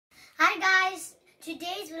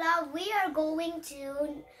today's vlog we are going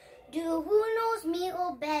to do Who Knows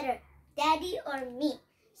MIHO Better, Daddy or Me?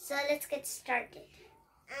 So let's get started.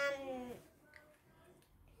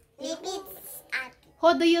 Maybe it's Ati.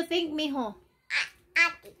 Who do you think, MIHO?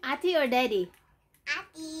 Ati. Ati or Daddy?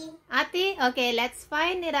 Ati. Ati? Okay, let's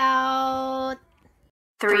find it out.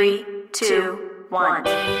 3, 2, 1.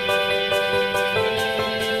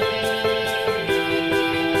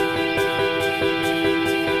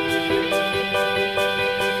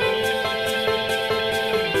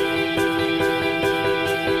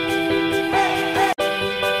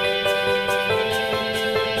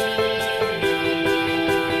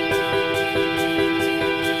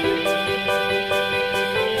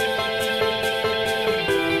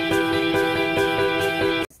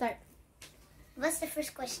 What's the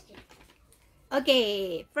first question?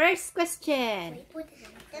 Okay, first question.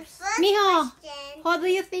 The first MIHO, question. who do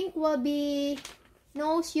you think will be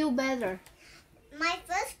knows you better? My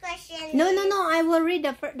first question. No. I will read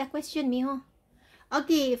the question, MIHO.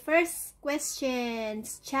 Okay, first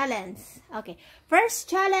questions challenge. Okay, first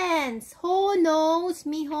challenge. Who knows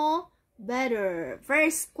MIHO better?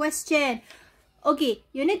 First question. Okay,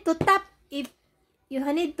 you need to tap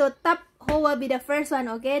who will be the first one,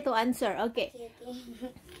 okay, to answer. Okay.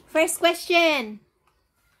 First question.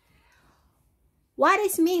 What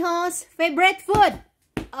is MIHO's favorite food?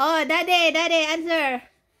 Oh, Daddy, answer.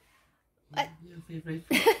 What? Your favorite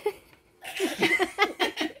food?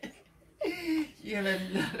 You have a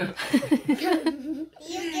lot of...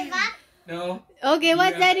 You give up? No. Okay,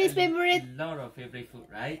 what's You have Daddy's favorite? A lot of favorite food,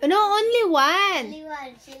 right? No, only one. Only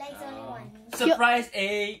one. She likes only one. Surprise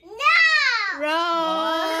egg. No!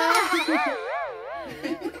 Wrong.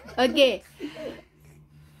 Okay.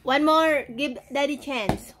 One more. Give Daddy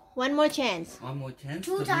chance. One more chance. One more chance.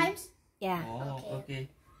 Two times? Yeah. Oh, okay.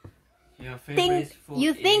 Your favorite food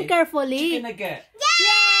You think is carefully. chicken nugget.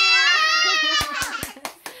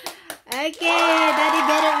 Okay, Daddy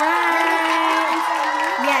get it right.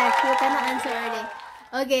 Yes, you cannot answer early.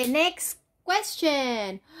 Okay, next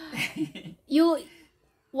question.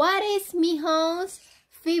 What is MIHO's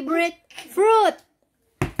favorite fruit?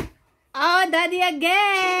 Oh, Daddy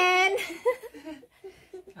again.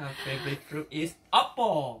 Our favorite fruit is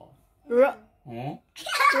apple. Wrong. Oh.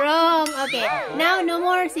 Okay, now no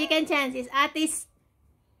more second chance. It's Ati's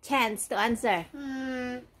chance to answer.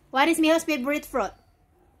 What is MIHO's favorite fruit?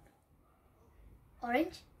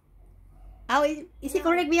 Orange? Oh, is it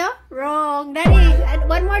correct, MIHO? Wrong. Daddy,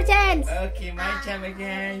 one more chance. Okay, my time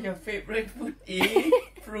again. Your favorite fruit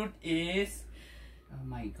is... Oh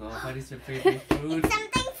my god, what is your favorite fruit?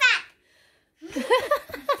 Something fat.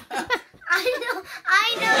 I know.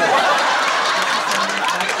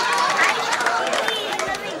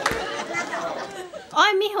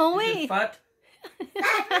 Oh, MIHO, Is it wait. fat?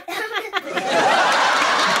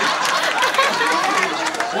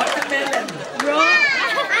 Watermelon. Wrong.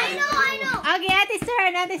 I know. Okay,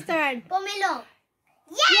 Ati's turn. Pomelo.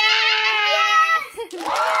 Yes!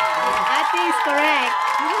 Ati is correct.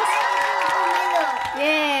 Pomelo.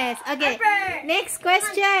 Yes. Okay. Pepper. Next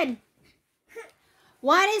question.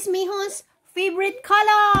 What is MIHO's favorite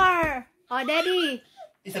color? Oh, Daddy.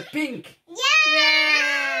 It's a pink.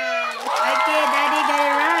 Yes. Okay, Daddy got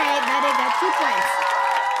it right. Daddy got 2 points.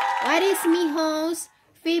 What is MIHO's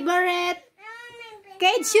favorite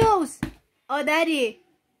skate shoes? Oh, Daddy.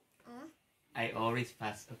 I always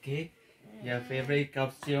pass, okay? Your favorite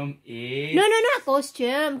costume is... No,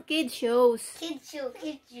 costume. Kid shoes. Kid shoe.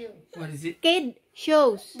 What is it? Kid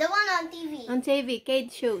shoes. The one on TV. On TV,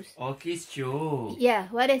 kid shoes. Oh, kids shoe. Yeah,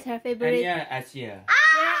 what is her favorite? Anya Asia.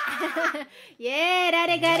 Yeah,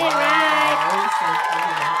 Daddy got it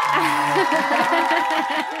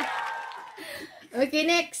right. Okay,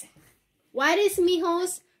 next. What is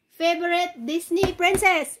MIHO's favorite Disney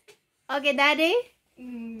princess? Okay, Daddy.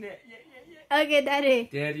 Okay, Daddy.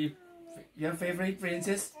 Daddy, your favorite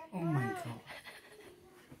princess? Oh my god.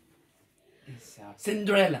 It's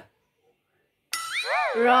Cinderella.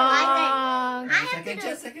 Wrong. Second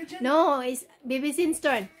chance. No, it's Baby Zen's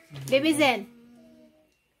turn. Baby Zen.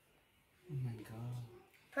 Oh my god.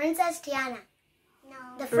 Princess Tiana.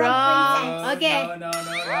 No. The frog Wrong. princess. Okay. No.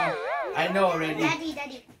 I know already.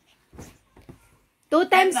 Daddy. 2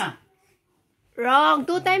 times. Anna. Wrong.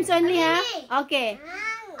 2 times only, huh? Okay.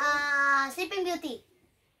 Sleeping Beauty.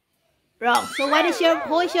 Wrong. So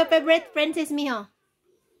who is your favorite princess, MIHO?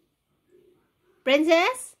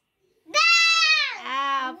 Princess?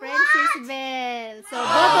 Ah, Princess Belle. So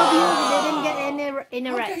both of you didn't get any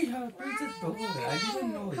right. Okay, your princess Belle. I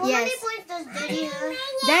didn't know it. How Yes. many points does Daddy have?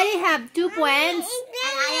 Daddy have 2 points.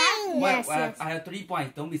 And I have? Yes. I have 3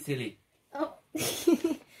 points. Don't be silly. Oh.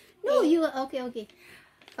 No, you you. Okay.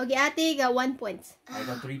 Okay, Ate got 1 point. I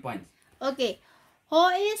got 3 points. Okay. Who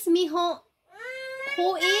is Miho's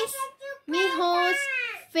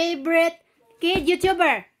favorite kid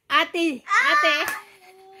YouTuber? Ate.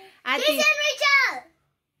 Jason Rachel.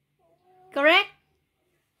 Correct?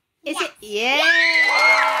 Is it? Yes.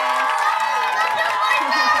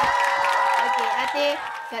 Okay, Ate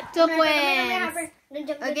got 2 points.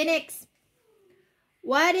 Okay, next.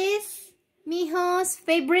 What is Miho's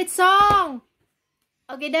favorite song?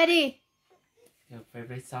 Okay, Daddy. Your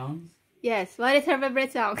favorite songs? Yes, what is her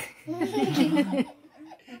favorite song?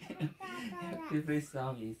 Favorite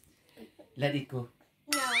song is Let It Go.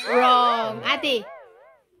 No. Wrong. Ate.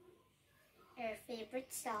 Her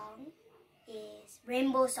favorite song is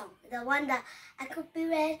Rainbow Song. The one that I could be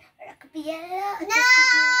red or I could be yellow. No!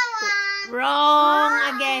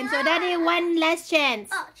 Wrong again. So Daddy, one last chance.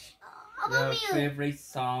 Oh, how about Your you? favorite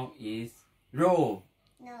song is Roll.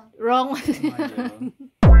 No. Wrong.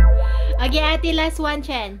 Okay, Ate, last one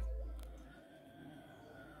chance.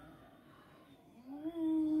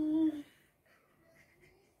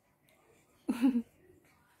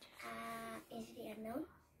 Is it unknown?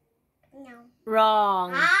 No.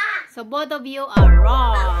 Wrong. Ah! So both of you are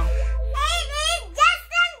wrong. It is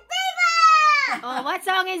Justin Bieber! Oh, what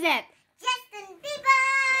song is it? Justin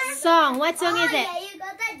Bieber! Song. What song is it? Yeah, you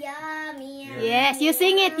got the yummy. Yes, you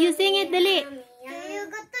sing it. You sing it, Dali.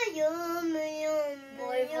 You got the yummy.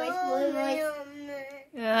 Boy voice.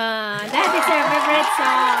 That is her favorite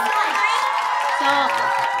song. So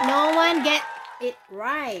no one get it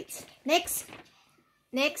right. Next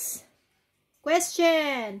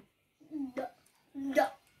question.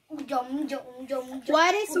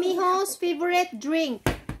 What is Miho's favorite drink?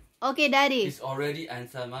 Okay, Daddy. It's already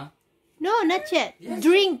answered, ma. No, not yet. Yes.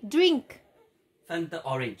 Drink. Fanta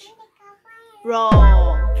Orange.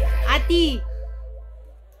 Wrong. Ati.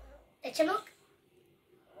 Echamok?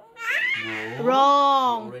 No.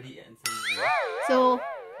 Wrong. You already answered. So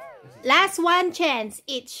last one chance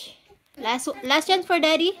each. Last chance for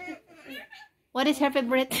Daddy. What is her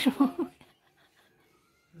favorite?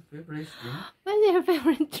 Favorite drink? What is her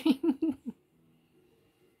favorite drink?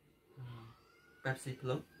 Pepsi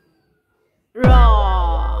Float.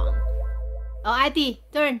 Wrong. Oh, Ati,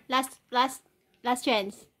 turn. Last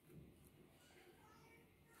chance.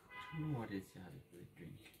 What is your favorite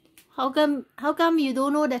drink? How come you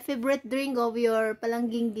don't know the favorite drink of your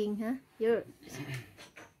palangging, huh?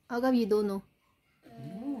 How come you don't know?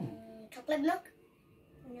 Chocolate milk?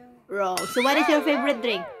 No. Wrong. So what is your favorite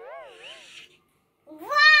drink?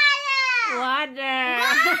 Water.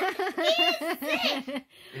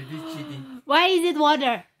 Is this cheating? Why is it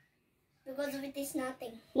water? Because of it is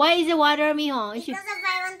nothing. Why is it water, Miho? Because if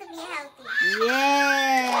I want to be healthy.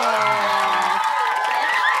 Yes.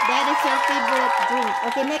 That is your favorite drink.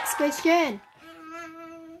 Okay, next question.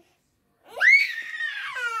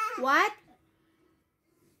 What?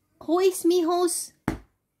 Who is Miho's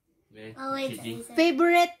Oh, wait. Cheating.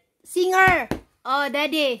 favorite singer? Oh,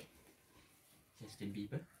 Daddy. Justin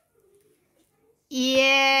Bieber.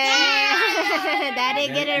 Yeah. Daddy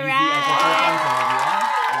get it Easy, I right.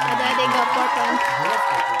 got 4 points already, Daddy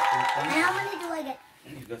got 4 points. And how many do I get?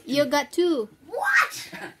 You got 2. What?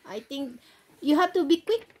 I think you have to be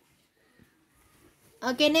quick.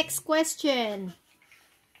 Okay, next question.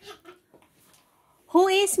 Who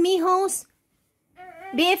is Miho's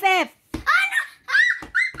BFF?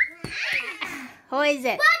 Who is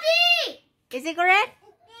it? Buddy! Is it correct?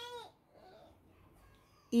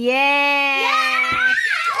 Yes.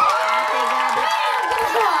 Ate got it.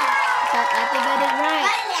 Ate got it right.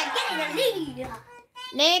 Finally, I'm getting the lead.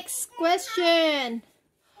 Next question.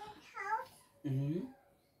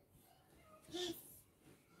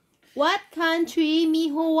 What country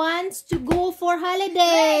Miho wants to go for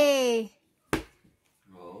holiday?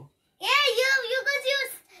 No. Yeah,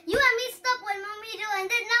 you and me stop when mommy do, and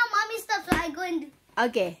then now mommy stops, so I go and do.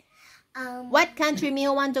 Okay. What country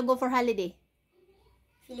Miho want to go for holiday?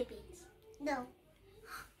 Philippines. No.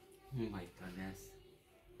 Oh my goodness.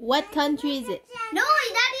 What country is it? No,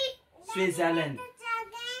 Daddy. Switzerland. What?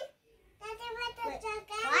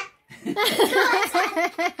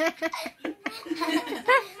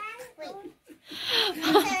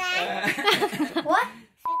 What?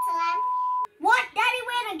 Switzerland? What? Daddy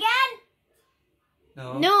went again?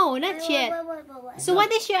 No. No, not yet. Wait. So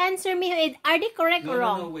what is your answer, Miho? Are they correct No, or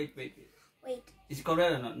wrong? no, wait. Wait. Is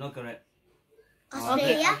correct or not? Not correct.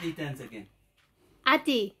 Australia? 30 times again.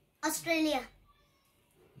 Ati. Australia.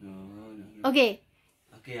 No. Okay.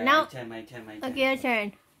 Okay, Now- my turn. Okay, your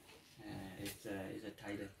turn. It's a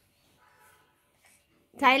Thailand.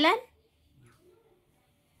 Thailand?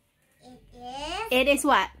 It is It is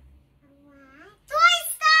what?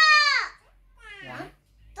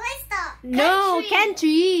 No,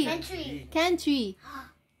 country. Country. Country.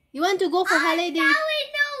 You want to go for holiday? Now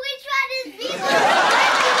we know which one is Miho.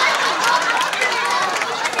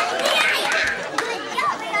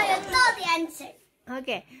 You know the answer.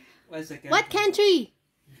 Okay. 1 second. What country?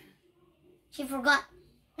 She forgot.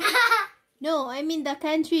 No, I mean the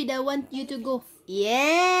country that want you to go.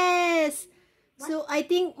 Yes. So I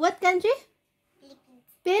think what country?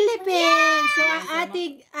 Philippines. So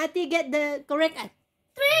Ati get the correct answer.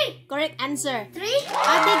 3.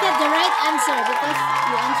 Ati get the right answer because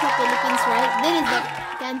you answer Philippines, right? That is the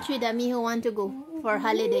country that Miho want to go for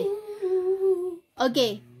holiday.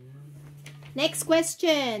 Okay. Next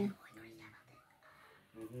question.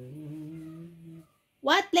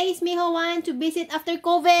 What place Miho want to visit after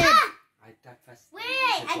COVID? I thought first.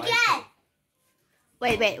 Wait, again.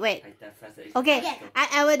 Wait. I thought first. Okay, Again.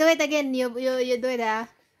 I will do it again. You do it.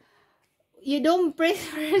 You don't press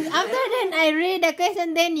first. After then I read the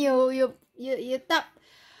question. Then you tap.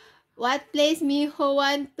 What place Miho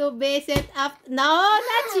want to visit after? No,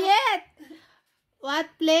 not yet. What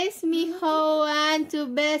place Miho want to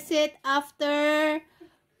visit after?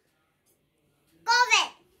 COVID.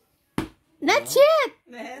 Not yet.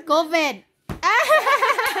 COVID.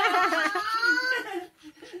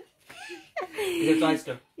 Is it twice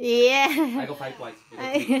though? Yeah. I got 5 points.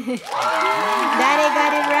 Daddy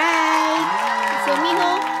got it right. So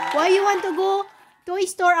Miho, why you want to go toy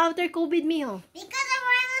store after COVID, Miho? Because I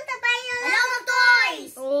want to buy a lot of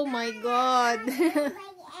toys. Oh my God.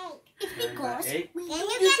 It's because Eight. can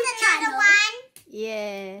you get another one?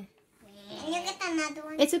 Yeah. Can you get another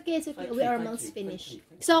one? It's okay. We are almost finished.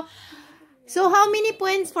 So how many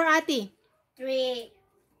points for Ati? 3,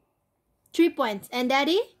 3 points. And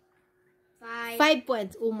Daddy? 5. 5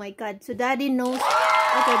 points. Oh my God. So Daddy knows.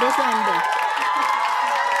 Okay, this one there.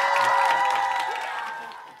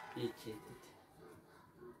 He cheated.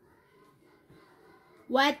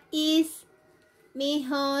 What is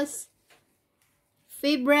Miho's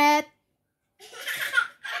favorite?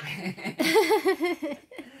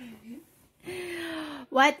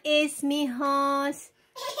 What is Miho's?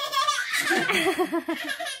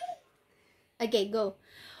 Okay, go.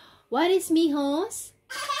 What is Miho's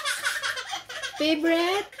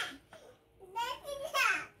favorite?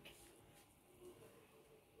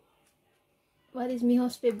 What is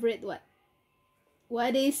Miho's favorite?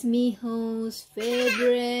 What is Miho's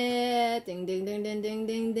favorite? Ding ding ding ding ding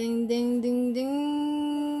ding ding ding ding ding.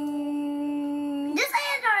 Just say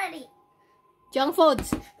it already. Junk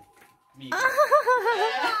foods. Me.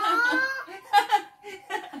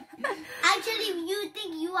 Actually, you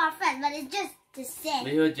think you are friends, but it's just to say.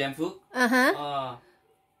 MIHO jam food? Uh-huh.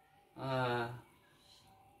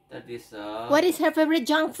 That is What is her favorite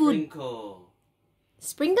junk food? Sprinkle.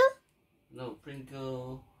 Sprinkle? No,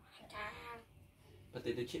 Pringle.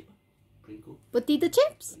 Potato chip. Pringle. Potato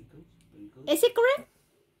chips? Sprinkle. Is it correct?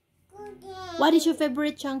 What is your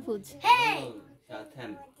favorite junk food? Hey! Oh, yeah,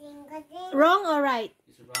 10. Wrong or right?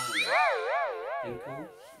 It's wrong. Pringle.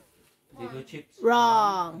 Potato chips.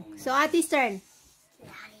 Wrong. So Ati's turn.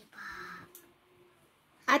 Lollipop.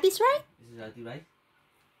 Ati's right? Is it right?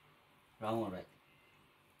 Wrong or right?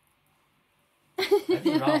 I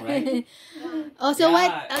think wrong, right? Oh, so Yeah,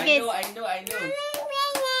 what? Okay. I know. I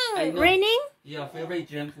know. Raining? Your favorite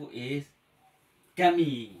jam food is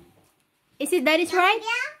gummy. Is it that is right?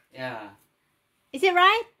 Yeah. Is it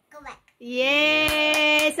right? Correct.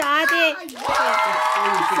 Yes. So Ati. Oh, yeah.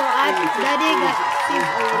 So Ati, Daddy got 6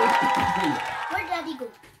 already. Where did Daddy go?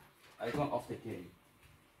 I gone off the game.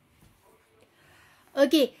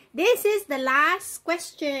 Okay, this is the last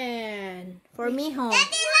question for Miho. That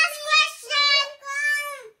is last question.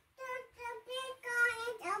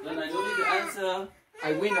 Then I don't need to answer.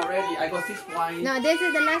 I win already. I got 6 points. No, this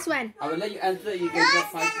is the last one. I will let you answer. You can get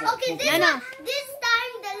 5 points. Okay, this No. this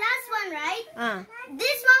time the last one, right?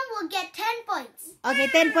 This one will get 10 points. Okay,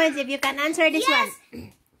 10 points if you can answer this Yes.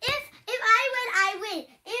 one. If I win, I win.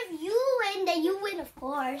 If you win, then you win, of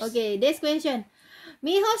course. Okay, this question.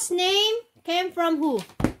 Miho's name came from who?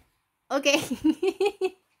 Okay.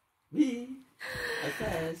 Me. I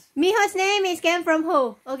guess. Miho's name came from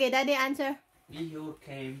who? Okay, Daddy answer. MIHO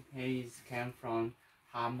came from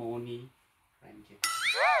Harmony Ranger.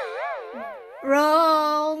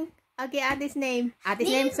 Wrong. Okay, Ati's name.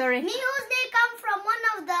 Sorry. Miho's name come from one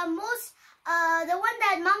of the most, the one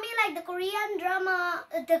that mommy like the Korean drama,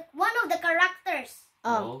 one of the characters.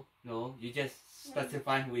 Oh. No. You just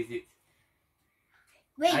specify who is it.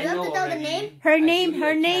 Wait, I you have know to tell the already. name? Her I name. give you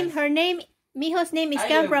a chance. Miho's name is I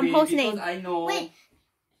come will from win whose because name? I know. Wait. Oh.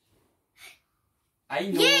 I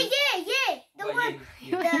know. Yeah. The What one.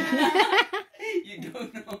 you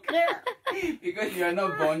don't know. Because you are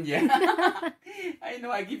not born yet. I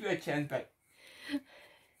know, I give you a chance, but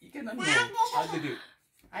you cannot know how to do.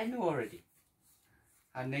 I know already.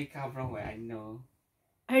 Her name come from where? I know.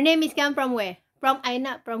 Her name is come from where? From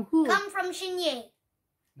Aina, from who? Come from Shinye.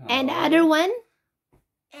 No. And the other one?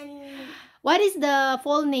 And What is the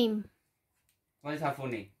full name? What is her full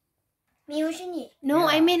name? MIHO Shinye. No,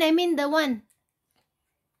 Yeah. I mean the one.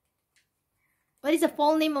 What is the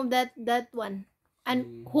full name of that one?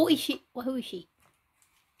 And who is she? Who is she?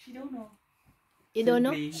 She don't know. You don't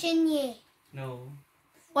know? Simply, Shinye. no.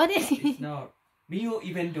 What is It's it? not. MIHO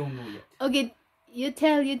even don't know yet. Okay, you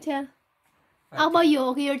tell. How about you?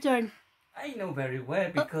 Okay, your turn. I know very well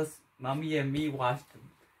because mommy and me watched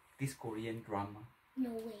this Korean drama. No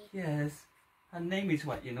way. Yes. Her name is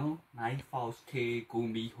what, you know? Night Falls K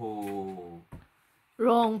Gumiho.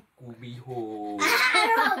 Wrong. Gumiho.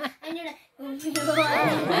 Wrong. I knew that.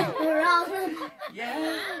 Wrong.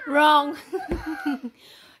 Yeah. Wrong.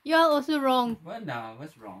 You are also wrong. What now?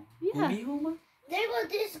 What's wrong? Yeah. Gumiho ma? There got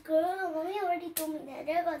this girl. Mommy already told me that.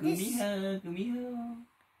 There got this. Gumiho.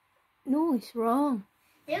 No, it's wrong.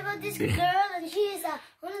 There got this girl, and she is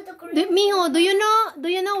one of the Korean. Miho, do you know I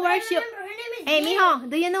where she? remember her name is. Hey, Jin. Miho,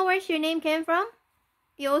 do you know where your name came from?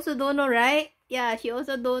 You also don't know, right? Yeah, she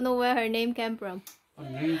also don't know where her name came from. Her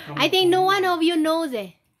name from I think no Gumiho. one of you knows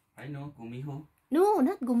it. I know Gumiho. No,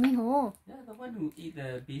 not Gumiho. Yeah, the one who eat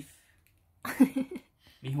the beef.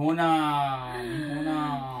 Mihona,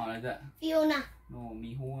 like that. Fiona. No,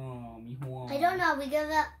 Miho. I don't know. We give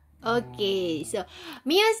up. Okay, so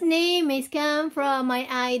Mia's name is come from my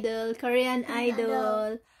idol, Korean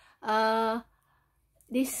idol.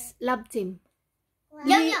 This love team.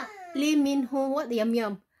 Yum yum. Lee Min Ho. What yum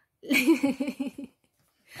yum? That's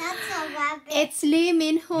so rabbit. It's Lee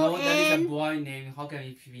Min Ho No, that is a and boy name. How can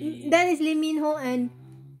it be? that is Lee Min Ho and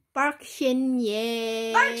Park Shin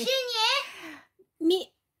Ye. Park Shin-ye.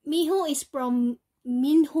 Miho is from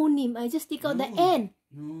Min Ho name. I just take out the No. N.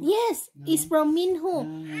 No. Yes, it's from Min Ho.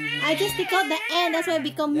 I just take out the N. That's why it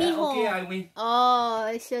become Yeah, Miho. okay, I win.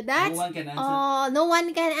 Oh, so that's No one can answer. oh, no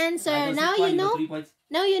one can I answer. got Now 6 you points, know. 3 points.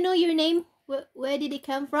 Now you know your name. Where did it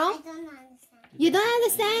come I from? don't understand. You don't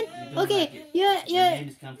understand? You don't Okay, like it. your name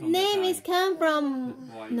is come from name the is guy. come from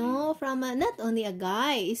The boy no from not only a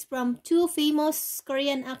guy. It's from 2 famous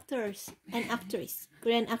Korean actors and actress.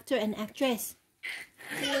 Korean actor and actress.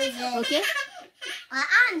 Leave it. Okay.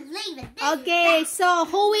 I'm leaving. Okay. So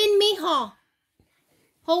who win, Miho?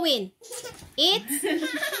 Who win?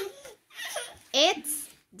 It's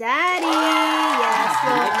Daddy. Yes. So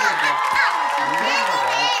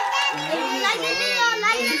If you like this video,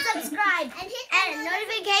 like and subscribe. And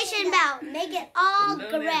notification bell. Make it all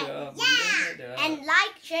correct. Yeah. And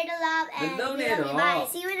like, share the love, and we love you. Bye.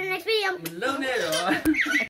 See you in the next video. Below there.